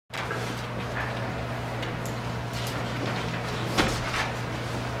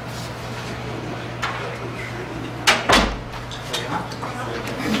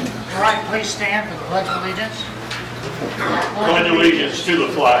please stand for the Pledge of Allegiance? Pledge allegiance to the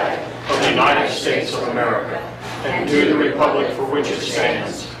flag of the United States of America and to the republic for which it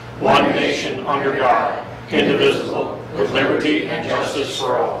stands, one nation under God, indivisible, with liberty and justice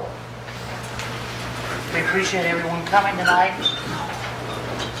for all. We appreciate everyone coming tonight.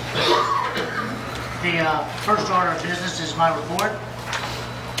 The first order of business is my report.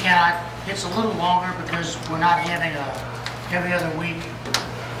 And it's a little longer because we're not having a every other week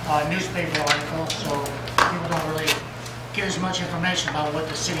newspaper article, so people don't really get as much information about what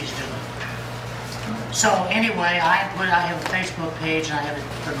the city's doing. So anyway, I have a Facebook page and I have it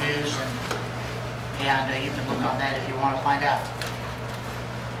for news, and you can look on that if you want to find out.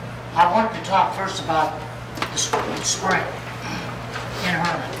 I wanted to talk first about the spring in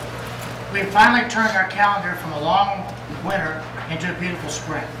Herman. We have finally turned our calendar from a long winter into a beautiful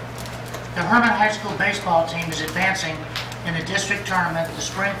spring. The Herman High School baseball team is advancing in the district tournament. The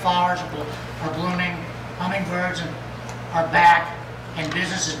spring flowers are blooming, hummingbirds are back, and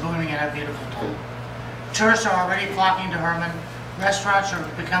business is booming in our beautiful town. Tourists are already flocking to Herman. Restaurants are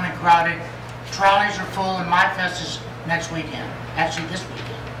becoming crowded. Trolleys are full, and MyFest is next weekend. Actually, this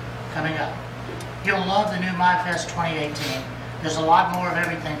weekend, coming up. You'll love the new MyFest 2018. There's a lot more of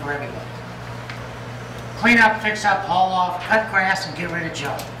everything for everybody. Clean up, fix up, haul off, cut grass, and get rid of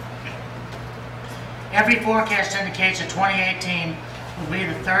junk. Every forecast indicates that 2018 will be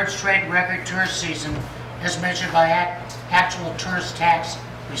the third straight record tourist season as measured by actual tourist tax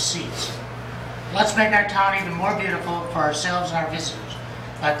receipts. Let's make our town even more beautiful for ourselves and our visitors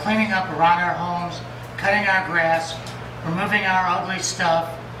by cleaning up around our homes, cutting our grass, removing our ugly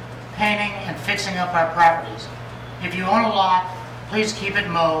stuff, painting and fixing up our properties. If you own a lot, please keep it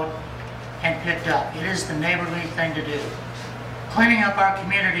mowed and picked up. It is the neighborly thing to do. Cleaning up our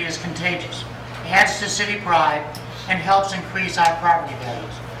community is contagious, adds to city pride, and helps increase our property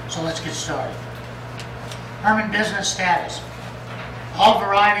values. So let's get started. Herman business status. All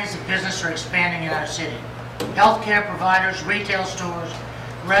varieties of business are expanding in our city. Healthcare providers, retail stores,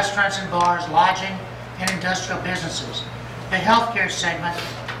 restaurants and bars, lodging, and industrial businesses. The healthcare segment,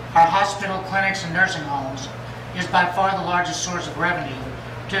 our hospital, clinics, and nursing homes, is by far the largest source of revenue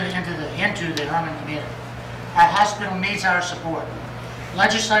into the Herman community. Our hospital needs our support.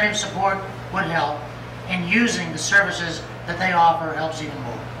 Legislative support would help, and using the services that they offer helps even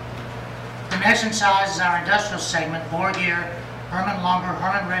more. The next in size is our industrial segment: Bore Gear, Herman Lumber,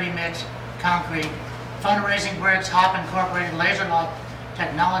 Herman Ready Mix, Concrete, Fundraising Bricks, Hop Incorporated, Laser Lock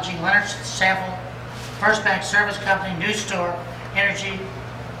Technology, Leonard Sample, First Bank Service Company, New Store, Energy,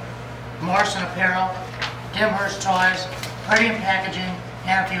 Morrison Apparel, Dimhurst Toys, Palladium Packaging,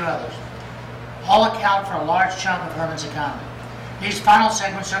 and a few others. All account for a large chunk of Herman's economy. These final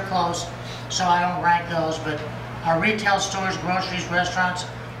segments are close, so I don't rank those, but our retail stores, groceries, restaurants,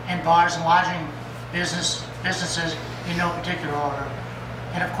 and bars and lodging businesses in no particular order.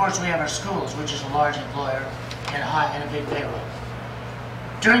 And of course we have our schools, which is a large employer and a big payroll.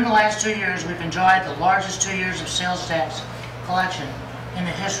 During the last 2 years, we've enjoyed the largest 2 years of sales tax collection in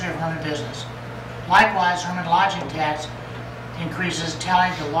the history of Herman business. Likewise, Herman lodging tax increases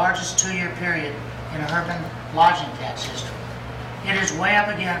tallied the largest 2-year period in Herman lodging tax history. It is way up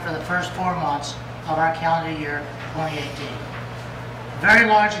again for the first 4 months of our calendar year 2018. Very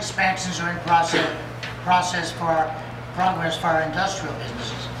large expansions are in progress for our industrial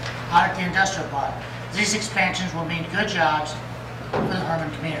businesses out at the industrial park. These expansions will mean good jobs for the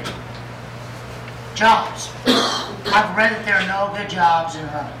Herman community. Jobs. I've read that there are no good jobs in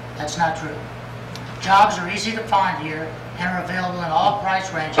Herman. That's not true. Jobs are easy to find here and are available in all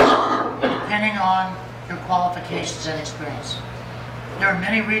price ranges depending on your qualifications and experience. There are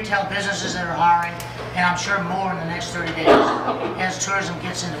many retail businesses that are hiring, and I'm sure more in the next 30 days as tourism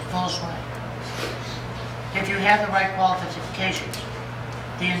gets into full swing. If you have the right qualifications.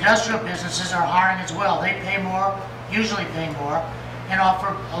 The industrial businesses are hiring as well. They pay more, usually pay more, and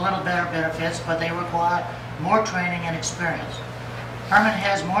offer a little better benefits, but they require more training and experience. Herman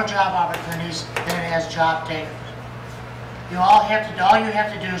has more job opportunities than it has job takers. All you have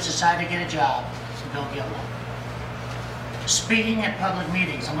to do is decide to get a job, and go get one. Speaking at public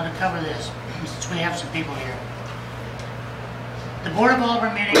meetings, I'm going to cover this since we have some people here. The Board of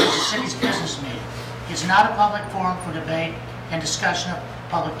Aldermen meeting is the city's business meeting. It's not a public forum for debate and discussion of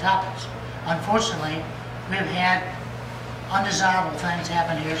public topics. Unfortunately, we have had undesirable things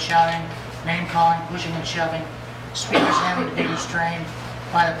happen here: shouting, name-calling, pushing and shoving, speakers having to be restrained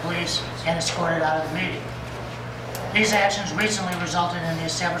by the police and escorted out of the meeting. These actions recently resulted in the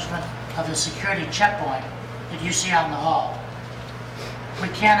establishment of the security checkpoint that you see out in the hall. We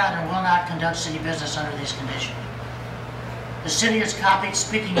cannot and will not conduct city business under these conditions. The city has copied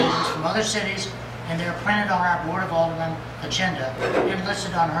speaking notes from other cities, and they are printed on our Board of Aldermen agenda and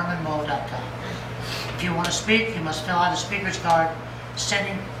listed on hermanmo.com. If you want to speak, you must fill out a speaker's card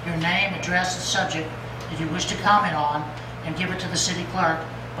stating your name, address, and subject that you wish to comment on, and give it to the city clerk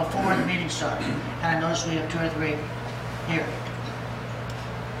before the meeting starts. And I notice we have 2 or 3 here.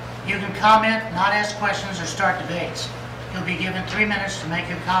 You can comment, not ask questions, or start debates. You'll be given 3 minutes to make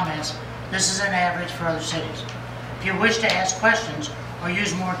your comments. This is an average for other cities. If you wish to ask questions or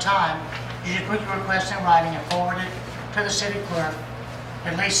use more time, you should put your request in writing and forward it to the city clerk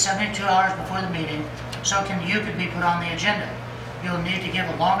at least 72 hours before the meeting so you could be put on the agenda. You'll need to give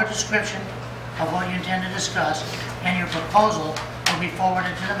a longer description of what you intend to discuss, and your proposal will be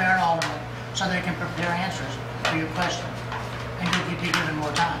forwarded to the mayor and alderman so they can prepare answers for your question, and you'll be given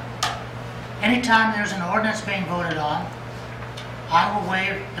more time. Anytime there's an ordinance being voted on, I will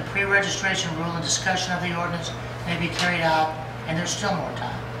waive the pre-registration rule, and discussion of the ordinance may be carried out, and there's still more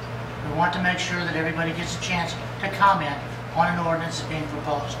time. We want to make sure that everybody gets a chance to comment on an ordinance that's being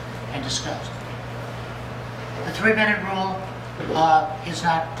proposed and discussed. The 3-minute rule is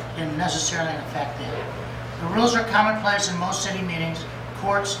not necessarily in effect then. The rules are commonplace in most city meetings,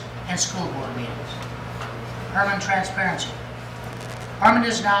 courts, and school board meetings. Herman transparency. Herman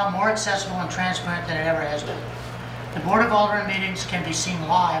is now more accessible and transparent than it ever has been. The Board of Aldermen meetings can be seen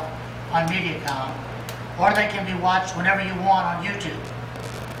live on Mediacom, or they can be watched whenever you want on YouTube.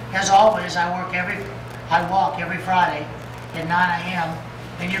 As always, I walk every Friday at 9 a.m.,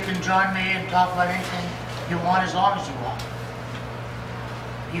 and you can join me and talk about anything you want as long as you want.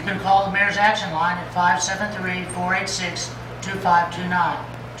 You can call the Mayor's Action Line at 573-486-2529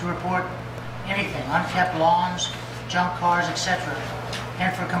 to report anything, unkept lawns, junk cars, etc.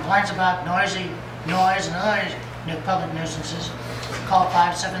 And for complaints about noise and other public nuisances, call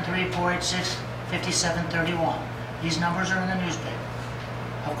 573-486-5731. These numbers are in the newspaper.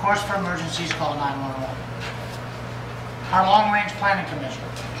 Of course, for emergencies, call 911. Our Long Range Planning Commission.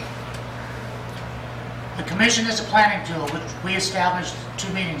 The commission is a planning tool which we established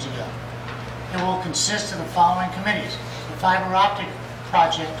 2 meetings ago. It will consist of the following committees: the fiber optic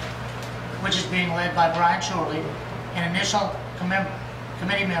project, which is being led by Brian Shorley, and initial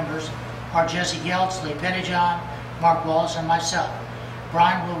committee members are Jesse Geltz, Lee Pettyjohn, Mark Wallace, and myself.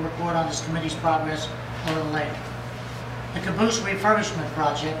 Brian will report on this committee's progress a little later. The Caboose refurbishment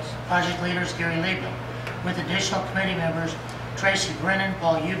project leader is Gary Liebman, with additional committee members Tracy Brennan,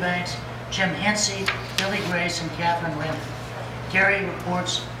 Paul Eubanks, Jim Hensey, Billy Grace, and Catherine Renner. Gary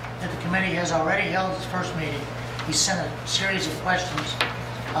reports that the committee has already held its first meeting. He sent a series of questions,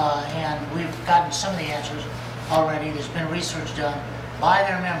 and we've gotten some of the answers already. There's been research done by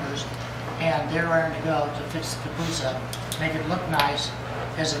their members, and they're ready to go to fix the caboose up, make it look nice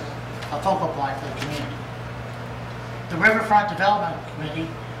as a focal point for the community. The Riverfront Development Committee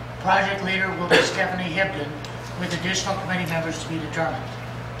project leader will be Stephanie Hibden, with additional committee members to be determined.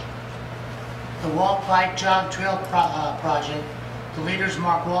 The Walk, Bike, Jog, Trail project, the leaders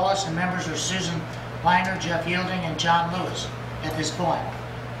Mark Wallace, and members are Susan Langer, Jeff Yielding, and John Lewis at this point.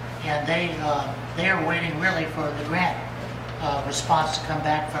 And they are waiting really for the grant response to come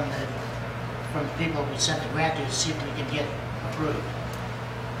back from the people we sent the grant to see if we can get approved.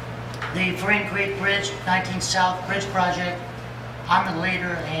 The Farine Creek Bridge, 19 South Bridge project, I'm the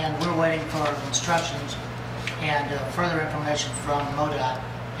leader, and we're waiting for instructions and further information from MoDOT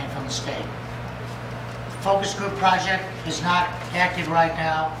and from the state. Focus group project is not active right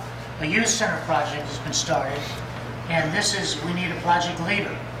now. A youth center project has been started, and we need a project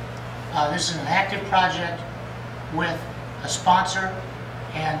leader. This is an active project with a sponsor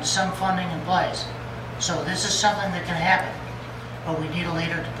and some funding in place. So this is something that can happen, but we need a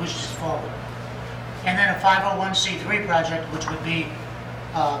leader to push this forward. And then a 501c3 project, which would be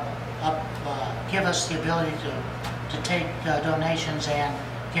give us the ability to take donations and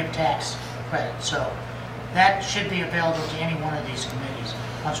give tax credit. So that should be available to any one of these committees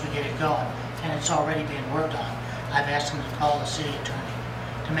once we get it going, and it's already being worked on. I've asked them to call the city attorney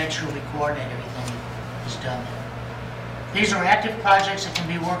to make sure we coordinate everything that's done there. These are active projects that can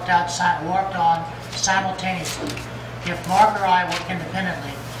be worked on simultaneously. If Mark or I work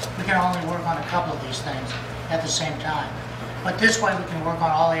independently, we can only work on a couple of these things at the same time. But this way we can work on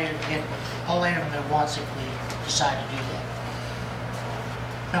all eight of them at once if we decide to do that.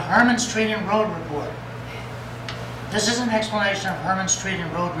 The Herman Street and Road Report. This is an explanation of Herman Street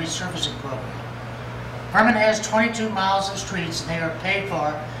and Road Resurfacing Program. Herman has 22 miles of streets, and they are paid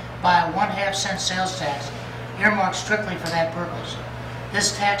for by a 1/2 cent sales tax earmarked strictly for that purpose.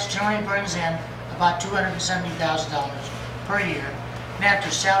 This tax generally brings in about $270,000 per year, and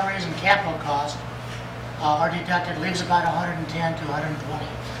after salaries and capital costs, are deducted leaves about $110,000 to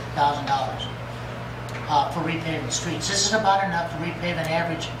 $120,000 for repaving streets. This is about enough to repave an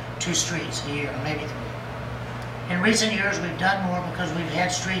average 2 streets a year, or maybe 3. In recent years, we've done more because we've had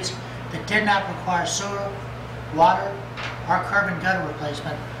streets that did not require sewer, water, or curb and gutter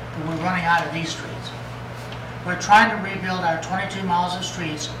replacement, but we're running out of these streets. We're trying to rebuild our 22 miles of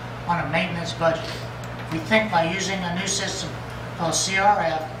streets on a maintenance budget. We think by using a new system called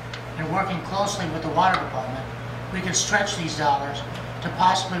CRF and working closely with the water department, we can stretch these dollars to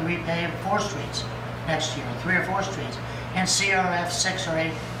possibly repave 4 streets next year, 3 or 4 streets, and CRF 6 or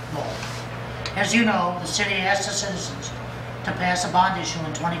 8 more. As you know, the city asked the citizens to pass a bond issue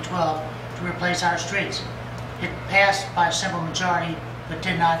in 2012 to replace our streets. It passed by a simple majority, but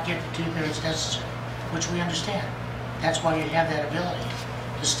did not get the 2/3 necessary, which we understand. That's why you have that ability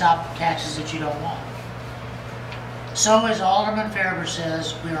to stop taxes that you don't want. So, as Alderman Farber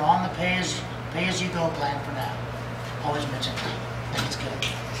says, we are on the pay-as-you-go plan for now. Always mention that. I think it's good.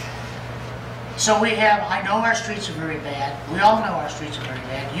 So we have, I know our streets are very bad. We all know our streets are very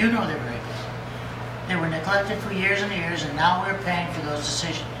bad. You know they're very bad. They were neglected for years and years, and now we're paying for those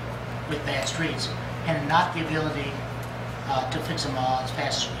decisions with bad streets and not the ability to fix them all as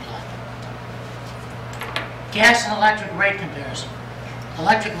fast as we like. Gas and electric rate comparison.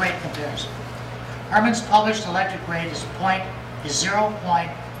 Electric rate comparison. Herman's published electric rate is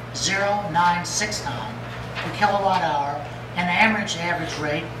 0.0969 per kilowatt hour, and Amherst average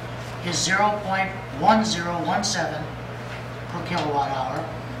rate is 0.1017 per kilowatt hour,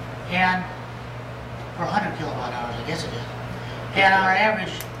 and per 100 kilowatt hours, I guess it is. And our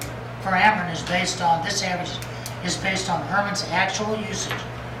average for Ameren is based on, this average is based on Herman's actual usage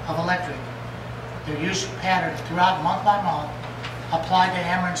of electric, their use pattern throughout month by month, applied to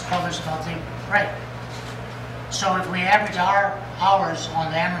Ameren's published monthly rate. So if we average our hours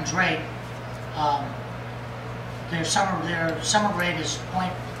on the Ameren's rate, their summer rate is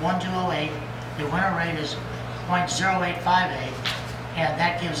 0.1208, their winter rate is 0.0858, and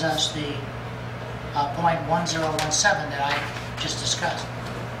that gives us the 0.1017 that I just discussed.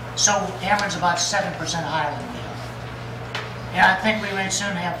 So Ameren's about 7% higher than we are. And I think we may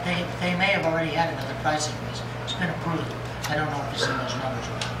soon have, they may have already had another price increase. It's been approved. I don't know if it's in those numbers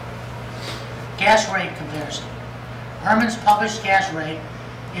or not. Gas rate comparison. Herman's published gas rate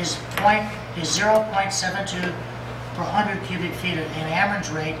is 0.72 per 100 cubic feet, and Ameren's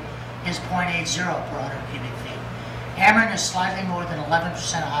rate is 0.80 per 100 cubic feet. Ameren is slightly more than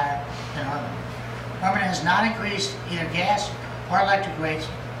 11% higher than Herman. Herman has not increased either gas or electric rates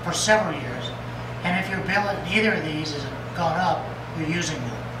for several years, and if your bill at either of these has gone up, you're using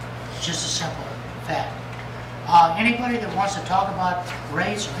them. It's just a simple fact. Anybody that wants to talk about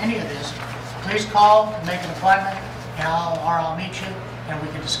rates or any of this, please call and make an appointment, and I'll meet you and we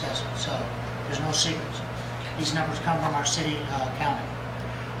can discuss it. So there's no secrets. These numbers come from our city accounting.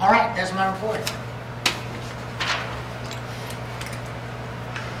 All right, that's my report.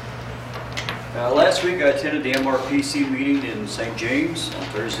 Last week I attended the MRPC meeting in St. James on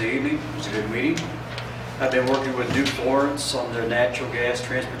Thursday evening. It was a good meeting. I've been working with Duke Florence on their natural gas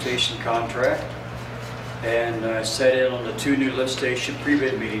transportation contract, and I sat in on the 2 new lift station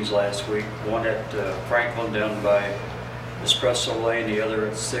pre-bid meetings last week, one at Franklin down by Espresso Lane, the other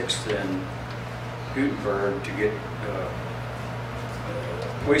at 6th and Gutenberg to get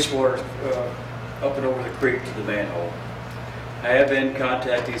wastewater up and over the creek to the manhole. I have been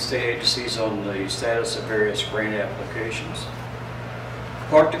contacting state agencies on the status of various grant applications.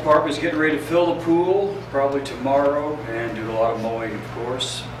 Park Department is getting ready to fill the pool, probably tomorrow, and do a lot of mowing, of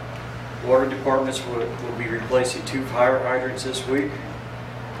course. Water departments will be replacing 2 fire hydrants this week.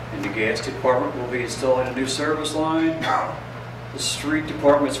 And the gas department will be installing a new service line. The street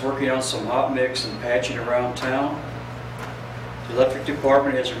department is working on some hot mix and patching around town. The electric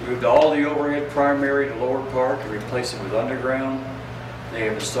department has removed all the overhead primary to Lower Park and replaced it with underground. They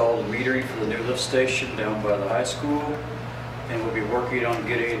have installed a metering for the new lift station down by the high school, and will be working on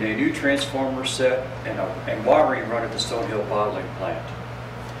getting a new transformer set and wiring run at the Stonehill bottling plant.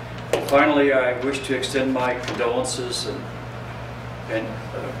 And finally, I wish to extend my condolences and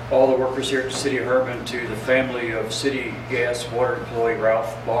all the workers here at the City of Herman to the family of City Gas Water employee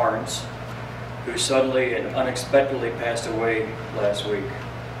Ralph Barnes, who suddenly and unexpectedly passed away last week.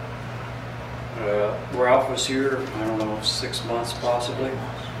 Ralph was here, I don't know, 6 months possibly.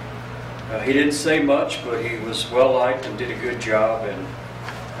 He didn't say much, but he was well liked and did a good job, and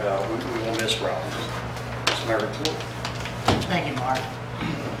we will miss Ralph. That's my report. Thank you, Mark.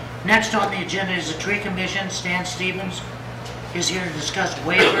 Next on the agenda is the Tree Commission. Stan Stevens is here to discuss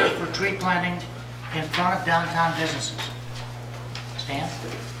waiver for tree planting in front of downtown businesses. Stan?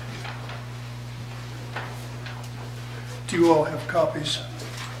 Do you all have copies?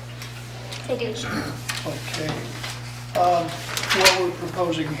 I do. Okay. What we're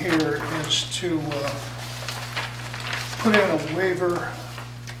proposing here is to put in a waiver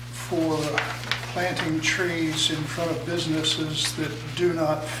for planting trees in front of businesses that do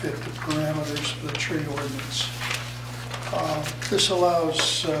not fit the parameters of the tree ordinance. This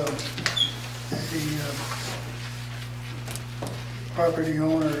allows the property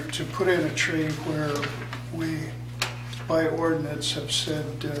owner to put in a tree where we, by ordinance, have said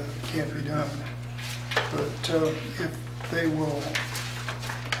can't be done. But if they will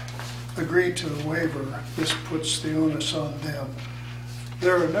agree to the waiver, this puts the onus on them.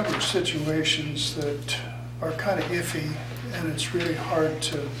 There are a number of situations that are kind of iffy, and it's really hard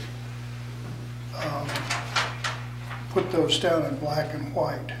to put those down in black and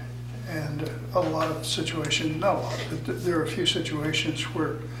white. And a lot of situations, not a lot, but there are a few situations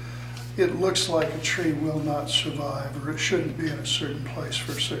where it looks like a tree will not survive, or it shouldn't be in a certain place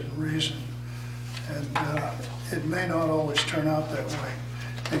for a certain reason. And it may not always turn out that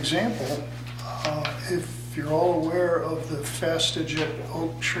way. Example, if you're all aware of the Fastajet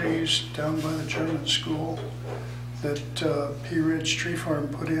oak trees down by the German school that Pea Ridge Tree Farm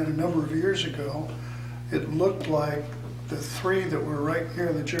put in a number of years ago, it looked like the three that were right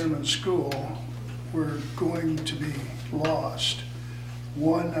near the German school were going to be lost.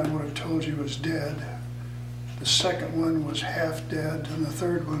 One, I would have told you, was dead. The second one was half dead, and the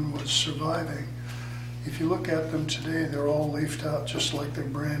third one was surviving. If you look at them today, they're all leafed out just like they're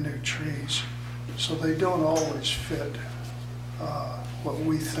brand new trees. So they don't always fit what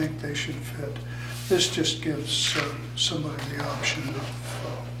we think they should fit. This just gives somebody the option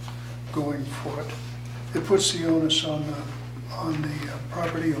of going for it. It puts the onus on the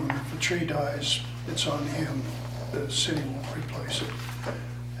property owner. If the tree dies, it's on him. The city won't replace it.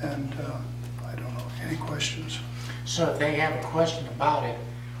 And I don't know, any questions? So if they have a question about it,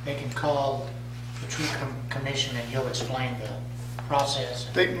 they can call the tree commission and you'll explain the process.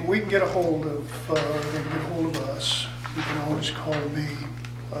 We can get a hold of, they can get a hold of us. You can always call me.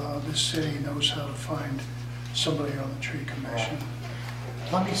 The city knows how to find somebody on the tree commission.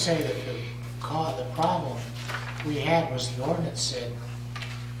 Let me say that the problem we had was the ordinance said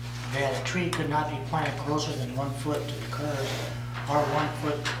that a tree could not be planted closer than 1 foot to the curb, or 1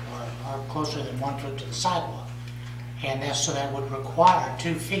 foot, or closer than 1 foot to the sidewalk. And so that would require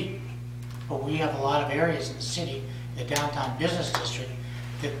 2 feet. But we have a lot of areas in the city, the downtown business district,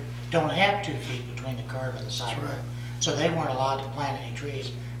 that don't have 2 feet between the curb and the sidewalk. Right. So they weren't allowed to plant any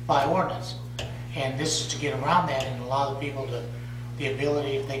trees by ordinance. And this is to get around that and allow the people the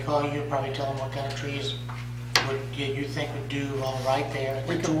ability, if they call you, probably tell them what kind of trees you think would do all right there.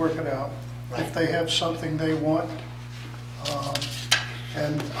 We can work it out. Right. If they have something they want,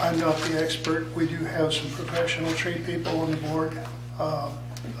 and I'm not the expert, we do have some professional tree people on the board.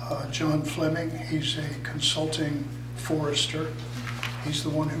 John Fleming, he's a consulting forester. He's the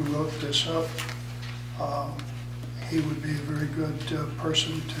one who wrote this up. He would be a very good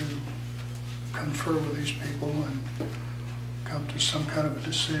person to confer with these people and come to some kind of a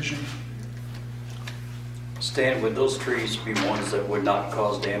decision. Stan, would those trees be ones that would not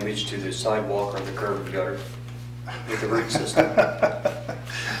cause damage to the sidewalk or the curb and gutter with the root system?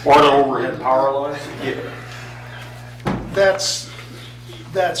 Or the overhead power lines? Yeah.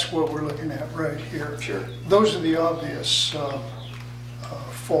 That's what we're looking at right here. Sure. Those are the obvious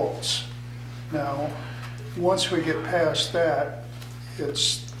faults. Now, once we get past that,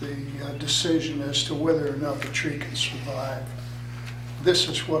 it's the decision as to whether or not the tree can survive. This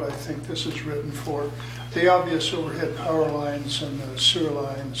is what I think this is written for. The obvious overhead power lines and the sewer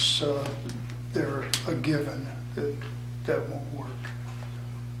lines, they're a given. That won't work.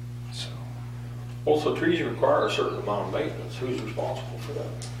 So. Also, trees require a certain amount of maintenance. Who's responsible for that?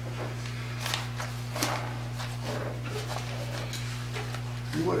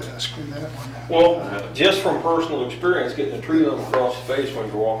 You would ask me that one. Well, just from personal experience, getting a tree limb across the face when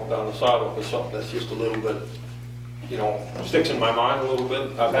you're walking down the sidewalk is something that's just a little bit, sticks in my mind a little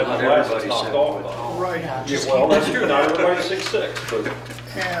bit. I've had my glasses knocked off. Right. Yeah, Yeah, well, that's true. Not everybody's 6'6", but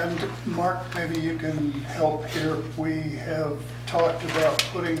And Mark, maybe you can help here. We have talked about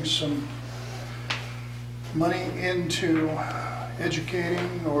putting some money into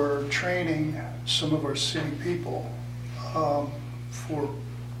educating or training some of our city people for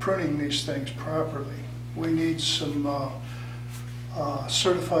pruning these things properly. We need some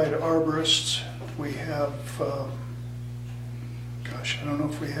certified arborists. We have, gosh, I don't know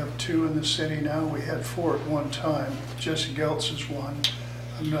if we have 2 in the city now. We had 4 at one time. Jesse Geltz is one.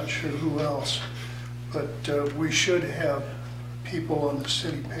 I'm not sure who else. But we should have people on the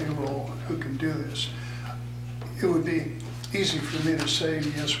city payroll who can do this. it would be easy for me to say,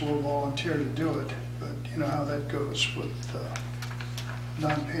 yes, we'll volunteer to do it, but you know how that goes with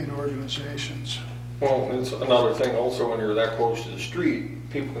non-paid organizations. Well, it's another thing also, when you're that close to the street,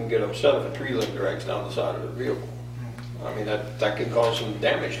 people can get upset if a tree limb drags down the side of their vehicle. I mean, that can cause some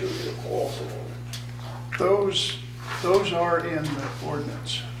damage to a vehicle also. Those are in the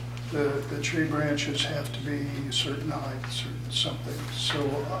ordinance. The tree branches have to be a certain height, certain something. So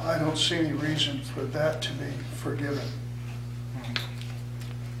I don't see any reason for that to be forgiven.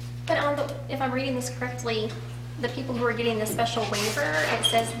 But if I'm reading this correctly, the people who are getting the special waiver, it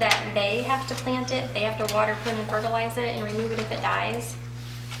says that they have to plant it, they have to water, prune, and fertilize it, and remove it if it dies.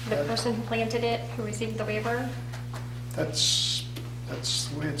 The person who planted it, who received the waiver. That's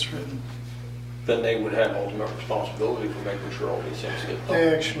the way it's written. Then they would have ultimate responsibility for making sure all these things get done.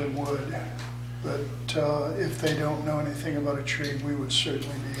 They actually would, but if they don't know anything about a tree, we would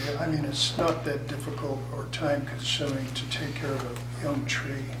certainly be, I mean, it's not that difficult or time consuming to take care of a young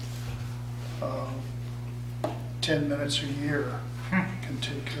tree. 10 minutes a year can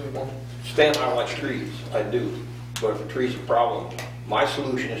take care of it. Stan, I like trees, I do, but if a tree's a problem, my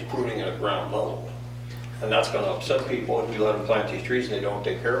solution is pruning it at ground level. And that's gonna upset people if we let them plant these trees and they don't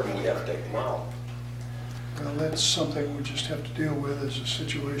take care of them, we have to take them out. Well, that's something we just have to deal with as a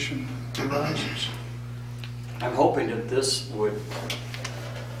situation arises. I'm hoping that this would,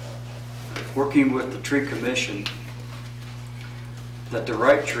 working with the tree commission, that the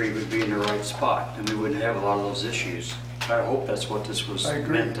right tree would be in the right spot and we wouldn't have a lot of those issues. I hope that's what this was I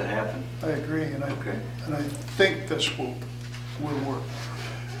agree. meant to happen. I agree, and Okay. I think this will work.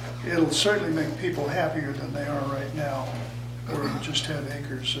 It'll certainly make people happier than they are right now, where we just have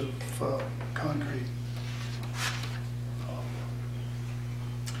acres of concrete.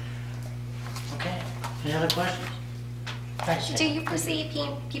 Okay, any other questions? Thanks, Do Jane. you foresee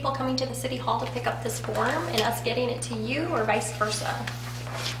people coming to the city hall to pick up this form and us getting it to you, or vice versa?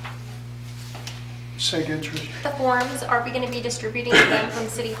 Say again, Trish. The forms, are we going to be distributing them from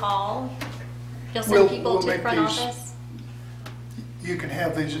city hall? You'll send people We'll to the make front these- office? You can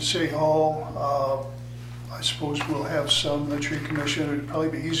have these at City Hall. I suppose we'll have some in the tree commission. It'd probably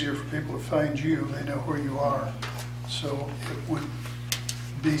be easier for people to find you. They know where you are. So it would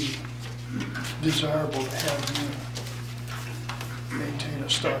be desirable to have you maintain a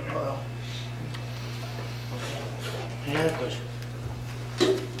stockpile. Any other questions?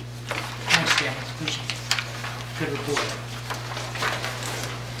 Thanks, Dan, appreciate it. Good report.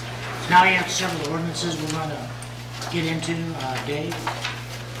 Now you have several ordinances we're going to get into. Dave?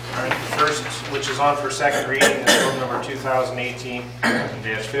 All right, the first, which is on for second reading, is bill number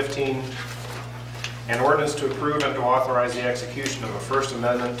 2018-15, an ordinance to approve and to authorize the execution of a First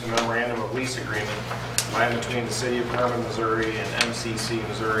Amendment to Memorandum of Lease Agreement by and between the City of Herman, Missouri and MCC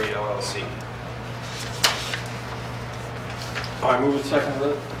Missouri LLC. I move it, second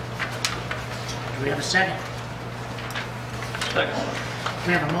that. Do we have a second? Second.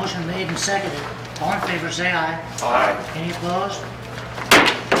 We have a motion made and seconded. All in favor, say aye. Aye. Any opposed?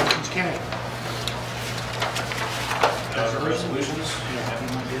 Motion's carried. The resolutions. Yeah, you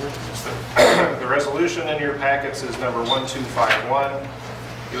want to do it? The resolution in your packets is number 1251.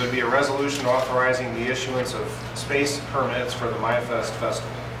 It would be a resolution authorizing the issuance of space permits for the MyFest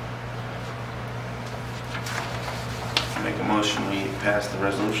Festival. Make a motion, we pass the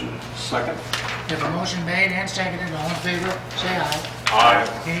resolution. Second. We have a motion made and seconded. All in favor, say aye. Aye.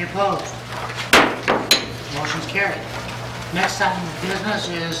 Any opposed? Motion's carried. Next item of business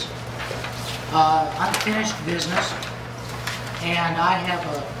is unfinished business, and I have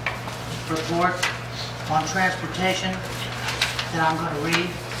a report on transportation that I'm going to read,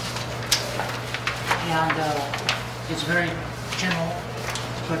 and it's very general,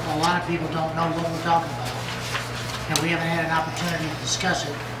 but a lot of people don't know what we're talking about, and we haven't had an opportunity to discuss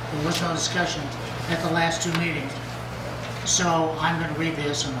it. There was no discussion at the last two meetings. So I'm going to read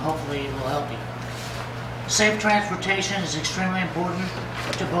this and hopefully it will help you. Safe transportation is extremely important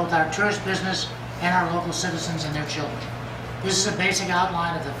to both our tourist business and our local citizens and their children. This is a basic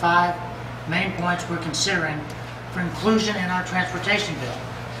outline of the 5 main points we're considering for inclusion in our transportation bill.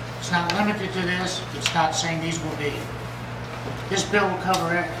 It's not limited to this. It's not saying these will be. This bill will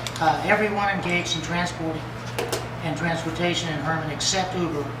cover everyone engaged in transporting and transportation in Herman except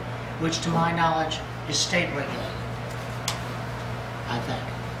Uber, which to my knowledge is state regulated, I think.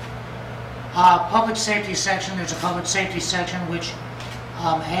 Public safety section, there's a public safety section which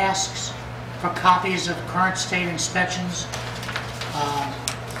asks for copies of current state inspections,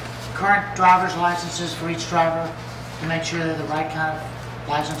 current driver's licenses for each driver to make sure they're the right kind of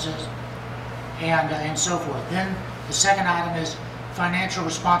licenses, and so forth. Then the second item is financial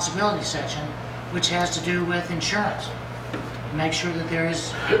responsibility section, which has to do with insurance. Make sure that there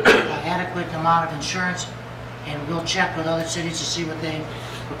is an adequate amount of insurance, and we'll check with other cities to see what they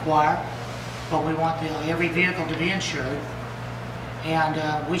require. But we want every vehicle to be insured,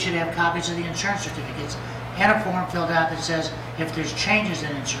 and we should have copies of the insurance certificates and a form filled out that says if there's changes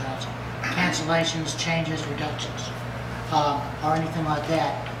in insurance, cancellations, changes, reductions, or anything like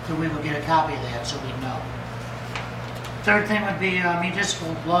that, that we will get a copy of that so we know. Third thing would be a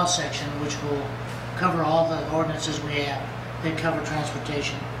municipal law section, which will cover all the ordinances we have that cover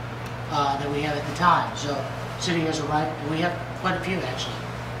transportation that we have at the time. So city has a right, we have quite a few actually.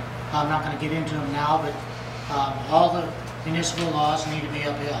 I'm not going to get into them now, but all the municipal laws need to be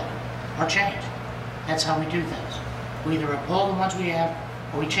upheld or changed. That's how we do things. We either uphold the ones we have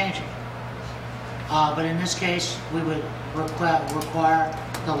or we change them. But in this case, we would require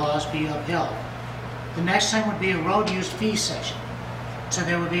the laws be upheld. The next thing would be a road use fee section. So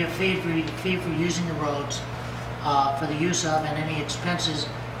there would be a fee for using the roads, for the use of and any expenses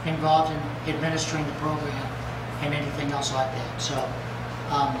involved in administering the program and anything else like that. So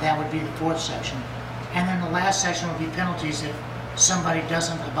that would be the fourth section. And then the last section would be penalties if somebody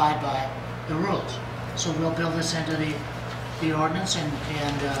doesn't abide by the rules. So we'll build this into the ordinance, and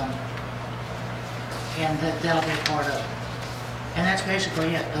that'll be a part of it. And that's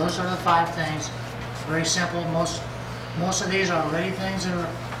basically it. Those are the 5 things. Very simple. Most of these are already things that are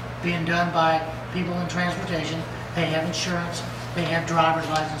being done by people in transportation. They have insurance, they have driver's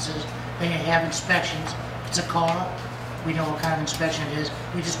licenses, they have inspections. If it's a car, we know what kind of inspection it is.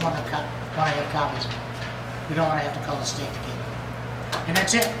 We just want to have copies of it. We don't want to have to call the state to get it. And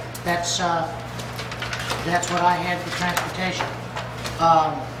that's it. That's what I had for transportation.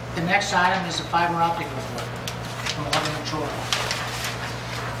 The next item is the fiber optic report from Alderman Troy.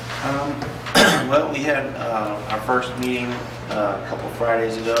 Well, we had our first meeting a couple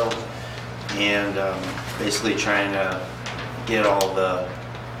Fridays ago, and basically trying to get all the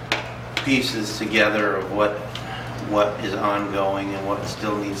pieces together of what is ongoing and what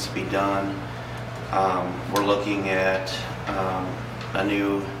still needs to be done. We're looking at a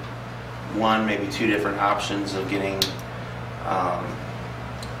new maybe 2 different options of getting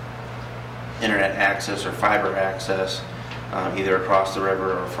internet access or fiber access, either across the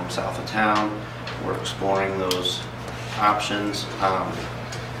river or from south of town. We're exploring those options.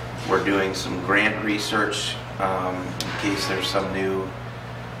 We're doing some grant research in case there's some new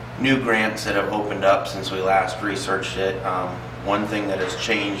grants that have opened up since we last researched it. One thing that has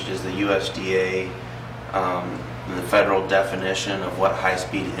changed is the USDA, the federal definition of what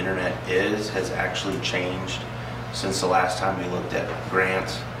high-speed internet has actually changed since the last time we looked at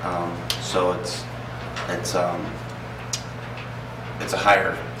grants. So it's a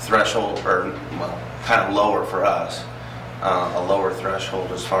higher threshold, or well, kind of lower for us, a lower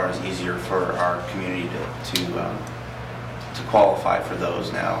threshold as far as easier for our community to qualify for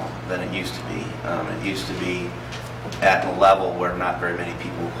those now than it used to be. It used to be at a level where not very many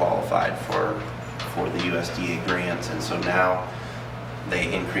people qualified for the USDA grants, and so now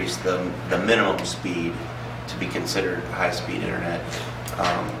they increased the minimum speed to be considered high-speed internet,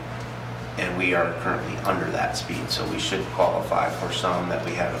 and we are currently under that speed, so we should qualify for some that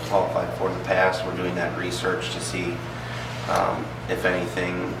we haven't qualified for in the past. We're doing that research to see if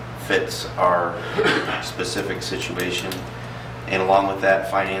anything fits our specific situation, and along with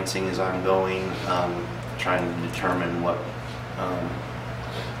that, financing is ongoing, trying to determine what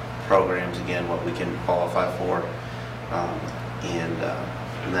programs, again, what we can qualify for,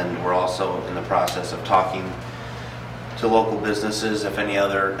 and then we're also in the process of talking to local businesses. If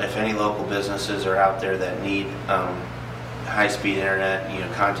any local businesses are out there that need high-speed internet,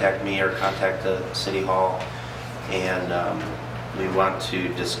 contact me or contact the City Hall, and we want to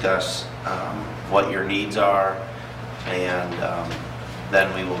discuss what your needs are, and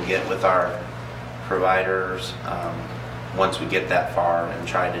then we will get with our providers once we get that far and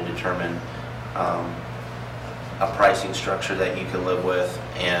try to determine a pricing structure that you can live with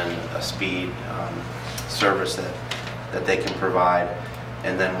and a speed service that they can provide,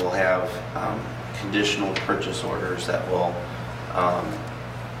 and then we'll have conditional purchase orders that will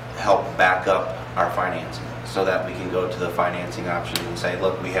help back up our financing so that we can go to the financing options and say,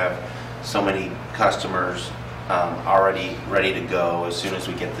 look, we have so many customers already ready to go. As soon as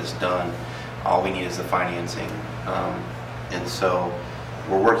we get this done, all we need is the financing. And so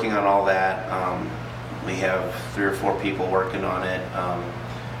we're working on all that. We have 3 or 4 people working on it,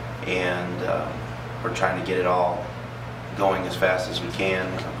 and we're trying to get it all going as fast as we can.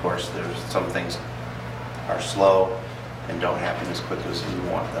 Of course, there's some things are slow and don't happen as quick as we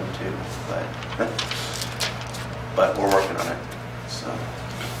want them to, but we're working on it. So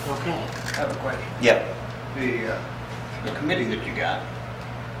Okay. I have a question. Yep. The committee that you got,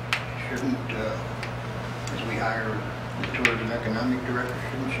 shouldn't, as we hire the tourism economic director,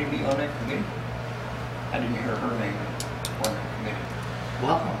 shouldn't she be on that committee? I didn't hear her name on the committee.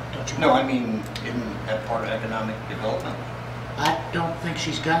 Welcome, don't you? No, I mean, isn't that part of economic development? I don't think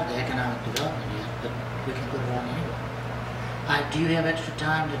she's got the economic development yet, but we can put her on anyway. Do you have extra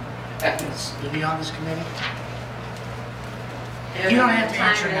time to be on this committee? You don't have to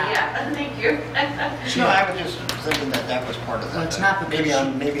answer now. Yeah, thank you. No, I was just thinking that that was part of that. Well, it's not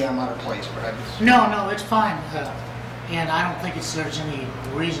because Maybe I'm out of place, but I just... No, it's fine. And I don't think there's any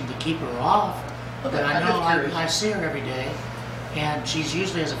reason to keep her off. But Okay, I I'm know just curious. I see her every day, and she's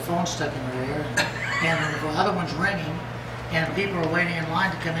usually has a phone stuck in her ear, and the other one's ringing, and people are waiting in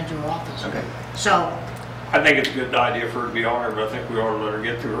line to come into her office. Okay. So, I think it's a good idea for her to be on her, but I think we ought to let her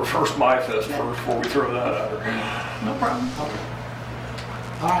get through her first MyFest first before we throw that at her. No problem. okay.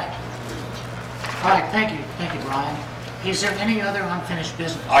 All right. All right, thank you, Brian. Is there any other unfinished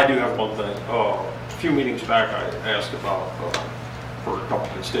business? I do have one thing. A few meetings back, I asked about, for a couple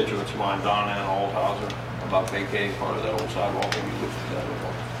of constituents of mine, Donna and Althauser, about vacating part of that old sidewalk. Have you looked at that at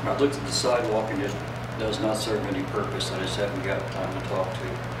all? I looked at the sidewalk and it does not serve any purpose. I just haven't got time to talk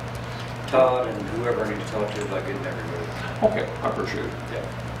to Todd and whoever I need to talk to about getting that removed. Okay, I appreciate it.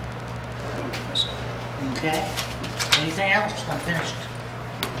 Yeah. Myself. Okay. Anything else unfinished?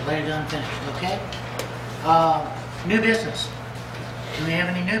 Related to unfinished, okay? New business. Do we have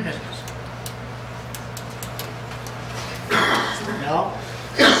any new business? No?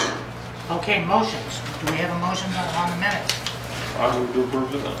 Okay, motions. Do we have a motion on the minutes? I move to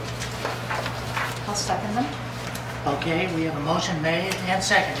approve the minutes. I'll second them. Okay, we have a motion made and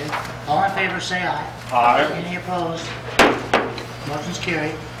seconded. All in favor, say aye. Aye. Any opposed? Motion's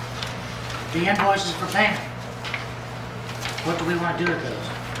carried. The invoices for payment. What do we want to do with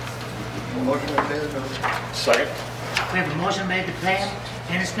those? Motion to pay the bills. Second. We have a motion made to pay them,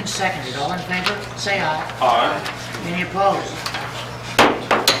 and it's been seconded. All in favor, say aye. Aye. Any opposed?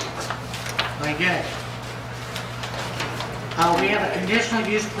 Very good. We have a conditional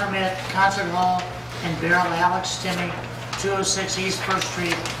use permit, concert hall and barrel Alex Timmy, 206 East First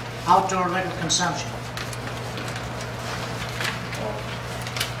Street, outdoor liquor consumption.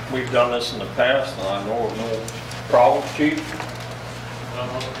 We've done this in the past, and I know of no problem, chief. No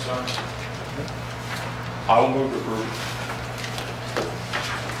concerns. I will move to approve.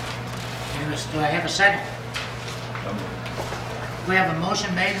 Do I have a second? We have a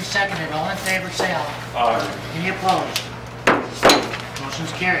motion made and seconded. All in favor, say aye. Aye. Any opposed?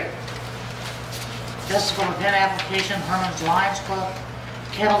 Motion's carried. Festival event application, Herman's Lions Club,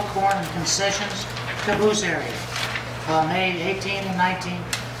 kettle corn and concessions, caboose area, May 18 and 19,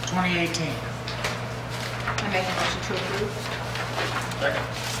 2018. I make a motion to approve. Second.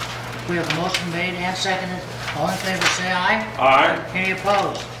 We have a motion made and seconded. All in favor, say aye. Aye. Any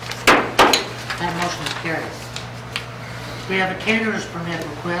opposed? That motion is carried. We have a caterer's permit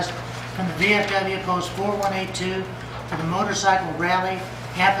request from the VFW Post 4182 for the Motorcycle Rally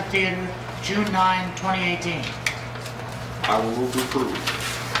Amphitheater, June 9, 2018. I will move to approve.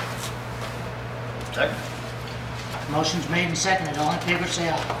 Second. Motion's made and seconded. All in favor, say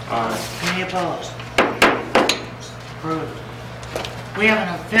aye. Aye. Any opposed? Approved. We have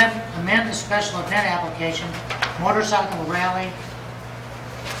an event, amended special event application, Motorcycle Rally,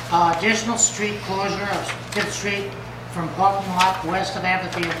 additional street closure of 5th Street from parking lot west of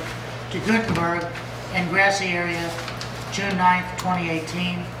Amphitheater to Gutenberg and grassy area, June 9th,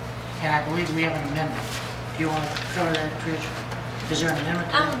 2018. And I believe we have an amendment. Do you want to cover that, Trish? Is there an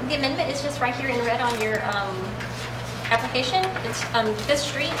amendment to that? The amendment is just right here in red on your application. It's 5th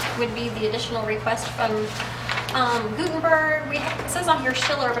Street would be the additional request from Gutenberg. It says on here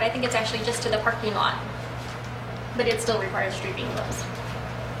Schiller, but I think it's actually just to the parking lot. But it still requires street being closed.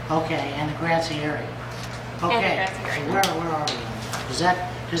 Okay, and the grassy area. And the Okay, grassy area. so where are we?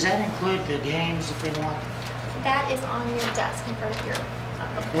 Does that include the games that they want? That is on your desk in front of your.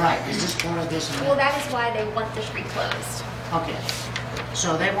 Right, is this part of this Well, amendment? that is why they want the street closed. Okay,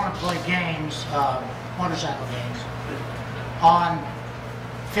 so they want to play games, motorcycle games, on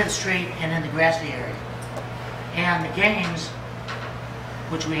 5th Street and in the grassy area. And the games,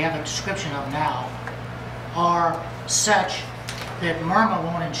 which we have a description of now, are such that MIRMA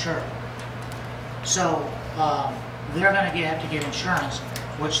won't insure it. So they're going to have to get insurance,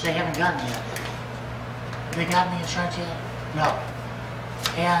 which they haven't gotten yet. Have they gotten the insurance yet? No.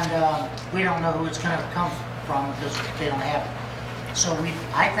 And we don't know who it's going to come from because they don't have it. So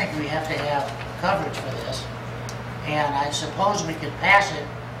I think we have to have coverage for this. And I suppose we could pass it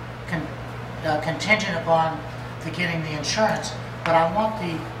contingent upon the getting the insurance. But I want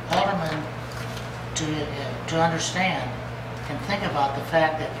the aldermen to understand and think about the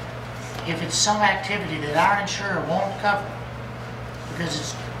fact that if it's some activity that our insurer won't cover because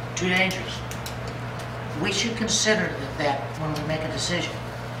it's too dangerous, we should consider that when we make a decision.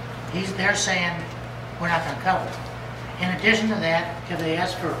 They're saying we're not going to cover it. In addition to that, have they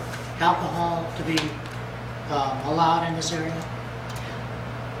asked for alcohol to be allowed in this area?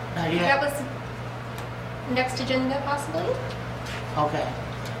 Not yet? That was next agenda possibly? Okay.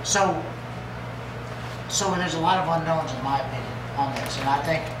 So there's a lot of unknowns in my opinion on this, and I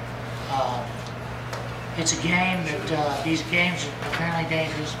think it's a game that these games are apparently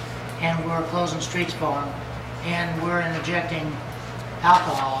dangerous, and we're closing streets for them, and we're injecting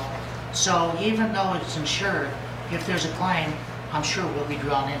alcohol. So even though it's insured, if there's a claim, I'm sure we'll be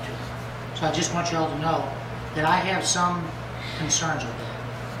drawn into it. So I just want you all to know that I have some concerns with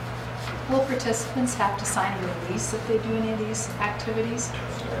that. Will participants have to sign a release if they do any of these activities?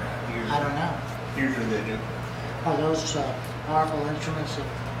 I don't know. Usually they do. Are those powerful instruments that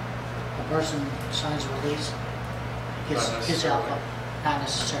a person signs a release? Gets alcohol? Not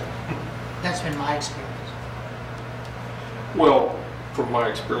necessarily. That's been my experience. Well, from my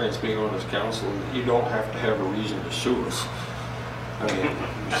experience being on this council, you don't have to have a reason to sue us. I mean,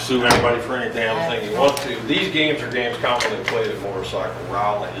 you sue anybody for any damn thing you want to. These games are games commonly played at motorcycle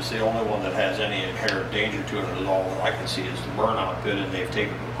rally. It's the only one that has any inherent danger to it at all that I can see is the burnout pit, and they've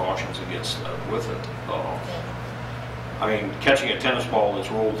taken precautions against with it. I mean, catching a tennis ball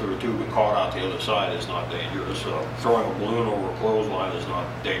that's rolled through a tube and caught out the other side is not dangerous. Throwing a balloon over a clothesline is not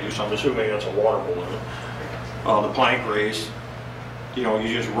dangerous. I'm assuming that's a water balloon. The plank race, you know,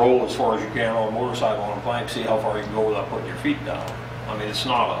 you just roll as far as you can on a motorcycle on a plank, see how far you can go without putting your feet down. I mean, it's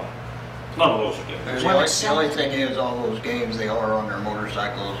not none of those are dangerous. The only thing is, all those games, they are on their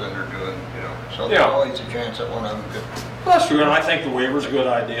motorcycles and they're doing, you know, so there's Yeah. always a chance that one of them could. Well, that's true, and I think the waiver's a good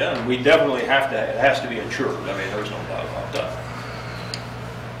idea, and we definitely have to, it has to be insured. I mean, there's no doubt about that.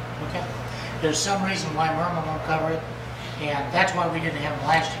 Okay. There's some reason why Murma won't cover it, and that's why we didn't have them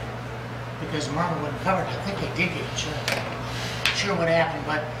last year, because Murma wouldn't cover it. I think they did get insurance. Sure what happened,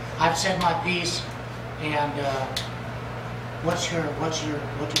 but I've said my piece, and what do you want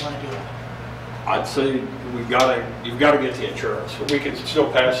to do? I'd say you've got to get the insurance. We can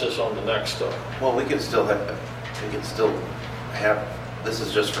still pass this on the next stuff. Well, we can still have, this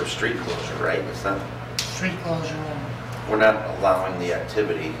is just for street closure, right? It's not, Street closure and we're not allowing the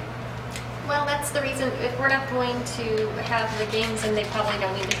activity. Well, that's the reason, if we're not going to have the games, then they probably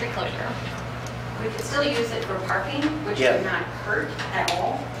don't need the street closure. We could still use it for parking, which Yeah. would not hurt at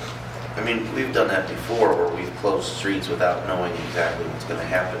all. I mean, we've done that before where we've closed streets without knowing exactly what's going to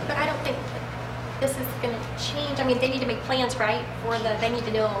happen. But I don't think this is going to change. I mean, they need to make plans, right? They need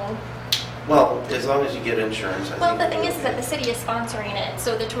to know. Well, as long as you get insurance, I Well, think. the thing is that the city is sponsoring it,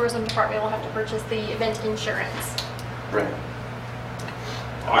 so the tourism department will have to purchase the event insurance. Right.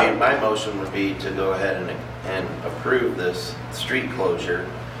 I mean, my motion would be to go ahead and approve this street closure,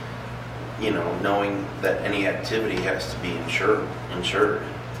 you know, knowing that any activity has to be insured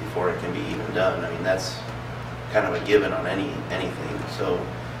before it can be even done. I mean, that's kind of a given on anything. So,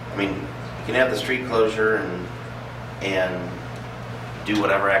 I mean, you can have the street closure and do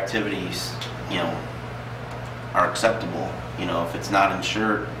whatever activities, you know, are acceptable. You know, if it's not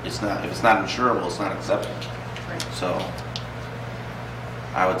insured, it's not. If it's not insurable, it's not acceptable. So,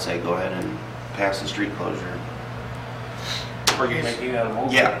 I would say go ahead and pass the street closure. Are you making that a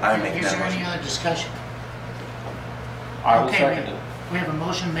motion? Yeah, I'm making is that there any motion. other discussion? I will Okay, second it. We have a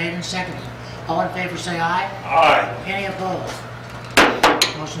motion made and seconded. All in favor say aye. Aye. Any opposed?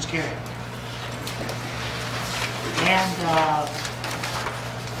 Motion's carried. And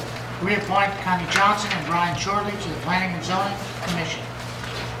reappoint Connie Johnson and Brian Shorley to the Planning and Zoning Commission.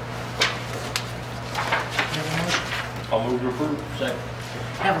 Have a motion? I'll move to approve. Second.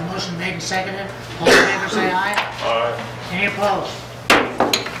 Have a motion made and seconded. All in favor say aye. Aye. Any opposed?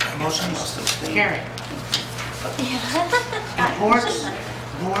 Motion's carried. Reports,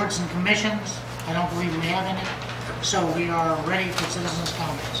 boards and commissions, I don't believe we have any, so we are ready for citizens'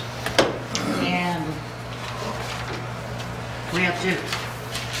 comments. And we have two.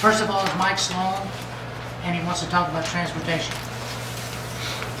 First of all is Mike Sloan, and he wants to talk about transportation.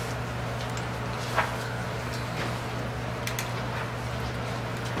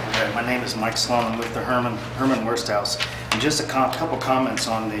 Hi, my name is Mike Sloan. I'm with the Herman Wursthouse. And just a couple comments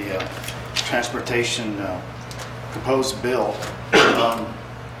on the transportation proposed bill.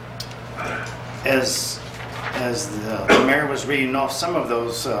 As the mayor was reading off some of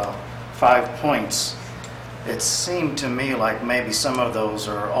those 5 points, it seemed to me like maybe some of those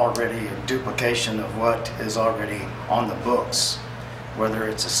are already a duplication of what is already on the books. whether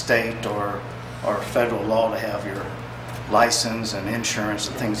it's a state or federal law, to have your license and insurance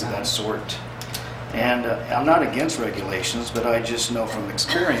and things of that sort. And I'm not against regulations, but I just know from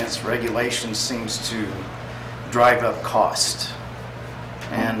experience, regulation seems to drive up cost.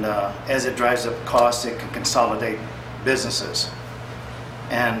 And as it drives up cost, it can consolidate businesses.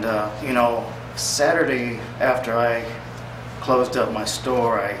 And, you know, Saturday after I closed up my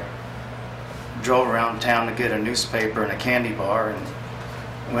store, I drove around town to get a newspaper and a candy bar and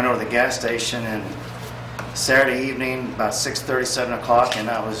went over to the gas station. And Saturday evening, about 6:30, 7 o'clock, and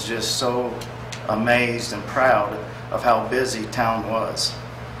I was just so amazed and proud of how busy town was.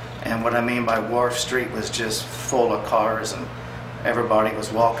 And what I mean by Wharf Street was just full of cars, and everybody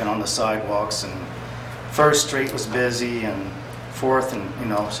was walking on the sidewalks, and First Street was busy, and Fourth and, you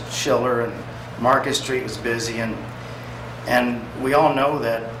know, Schiller and Market Street was busy, and we all know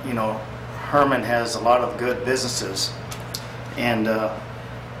that, you know, Herman has a lot of good businesses, and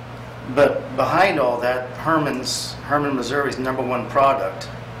but behind all that, Herman, Missouri's #1 product,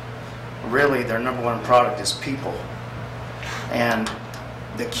 really their #1 product is people. And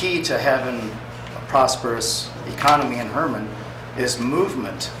the key to having a prosperous economy in Herman is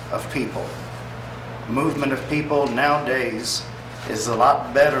movement of people. Movement of people nowadays is a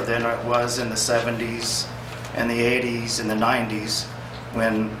lot better than it was in the 70s and the 80s and the 90s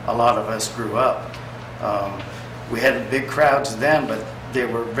when a lot of us grew up. We had big crowds then, but they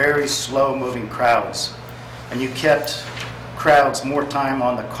were very slow moving crowds. And you kept crowds more time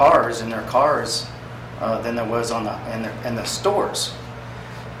on the cars, in their cars, than there was on in the stores.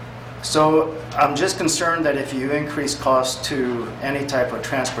 So I'm just concerned that if you increase costs to any type of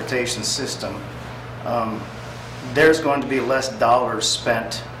transportation system, there's going to be less dollars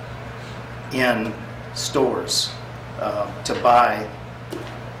spent in stores to buy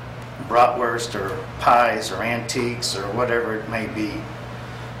bratwurst or pies or antiques or whatever it may be.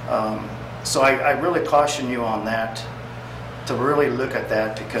 So I really caution you on that, to really look at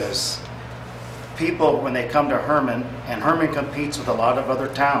that, because people, when they come to Herman, and Herman competes with a lot of other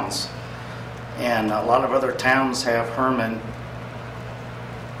towns, and a lot of other towns have Herman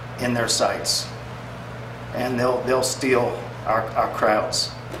in their sights, and they'll steal our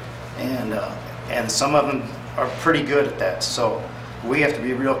crowds, and some of them are pretty good at that. So we have to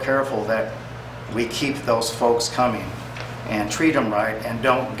be real careful that we keep those folks coming and treat them right and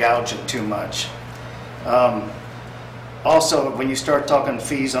don't gouge them too much. Also, when you start talking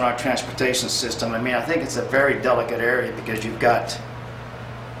fees on our transportation system, I mean, I think it's a very delicate area, because you've got,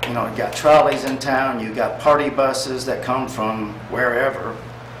 you know, you've got trolleys in town, you've got party buses that come from wherever,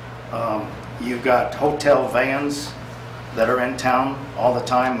 you've got hotel vans that are in town all the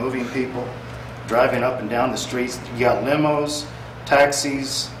time, moving people, driving up and down the streets. You got limos,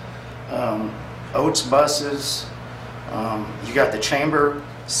 taxis, Oates buses. You got the chamber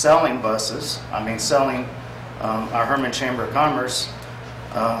selling buses. I mean, selling our Herman Chamber of Commerce.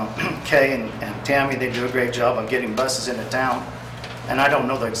 Kay and Tammy, they do a great job of getting buses into town. And I don't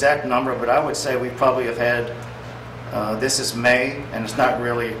know the exact number, but I would say we probably have had, this is May, and it's not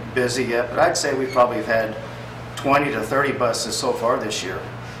really busy yet, but I'd say we probably have had 20 to 30 buses so far this year.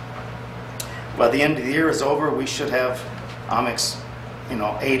 By the end of the year is over, we should have, you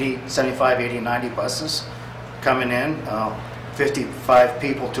know, 75, 80, 90 buses coming in, 55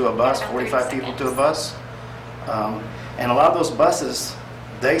 people to a bus, 45 people to a bus. And a lot of those buses,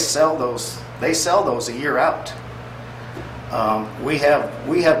 they sell those a year out. We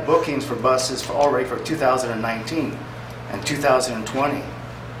have bookings for buses already for 2019 and 2020.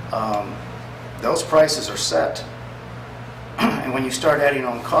 Those prices are set. And when you start adding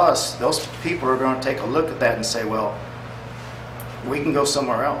on costs, those people are going to take a look at that and say, well, we can go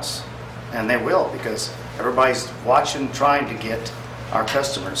somewhere else. And they will, because everybody's watching, trying to get our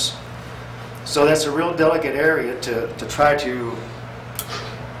customers. So that's a real delicate area to try to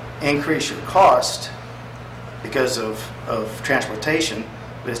increase your cost because of transportation,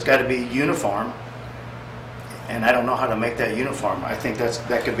 but it's got to be uniform. And I don't know how to make that uniform. I think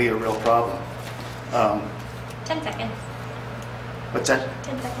that could be a real problem. 10 seconds. What's that?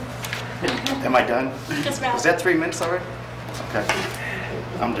 10 seconds. Am I done? Just wrap. Is that 3 minutes already? Okay.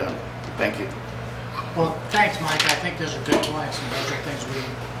 I'm done. Thank you. Well, thanks, Mike. I think those are good points, and those are things we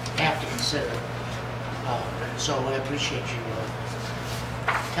have to consider. So I appreciate you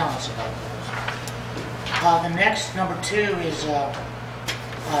telling us about those. The next, number 2, is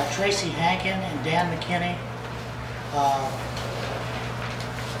Tracy Hankin and Dan McKinney.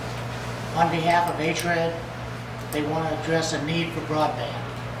 On behalf of HRED, they want to address a need for broadband.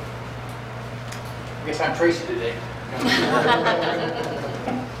 I guess I'm Tracy today.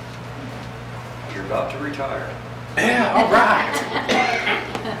 You're about to retire. Yeah, all right.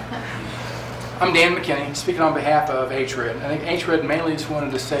 I'm Dan McKinney, speaking on behalf of HRED. I think HRED mainly just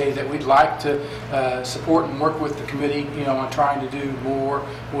wanted to say that we'd like to support and work with the committee, on trying to do more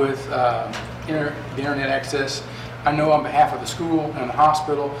with the internet access. I know on behalf of the school and the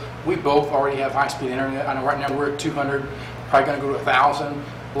hospital, we both already have high-speed internet. I know right now we're at 200, probably going to go to 1,000.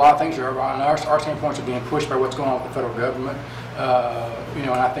 A lot of things are on our standpoints are being pushed by what's going on with the federal government. And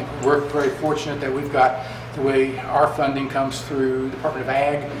I think we're very fortunate that we've got the way our funding comes through the Department of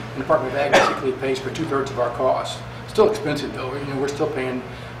Ag, and the Department of Ag basically pays for 2/3 of our costs. Still expensive though. We're still paying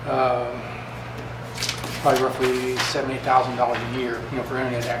probably roughly $7,000-8,000 a year, for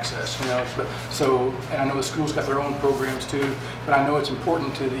internet access. So and I know the schools got their own programs too, but I know it's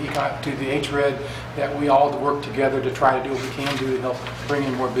important to the HRED that we all work together to try to do what we can do to help bring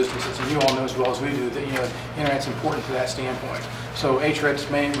in more businesses. And you all know as well as we do that internet's important to that standpoint. So HRED's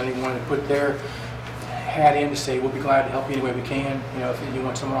mainly wanted to put their hat in to say we'll be glad to help you any way we can. If you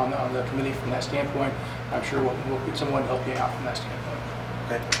want someone on the committee from that standpoint, I'm sure we'll get someone to help you out from that standpoint.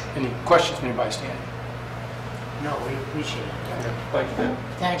 Okay. Any questions from anybody standing? No, we appreciate it. Thanks, Dan.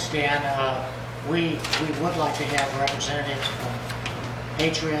 Thanks, Dan. We would like to have representatives from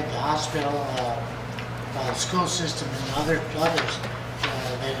HRED, the hospital, the school system, and others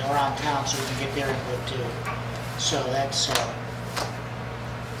that are around town, so we can get their input too. So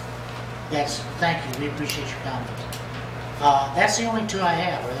thank you. We appreciate your comments. That's the only two I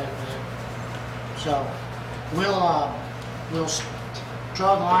have. So we'll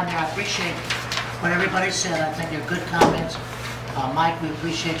draw the line there. I appreciate what everybody said. I think they're good comments. Mike, we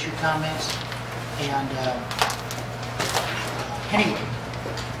appreciate your comments. And anyway,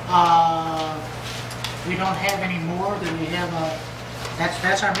 we don't have any more. Do we have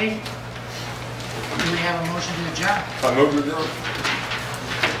that's our meeting? Do we have a motion to adjourn? I move to adjourn.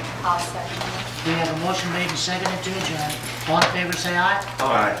 I'll second that. We have a motion made and seconded to adjourn. All in favor say aye.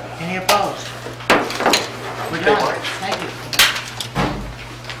 Aye. Any opposed? We're done. Thank you.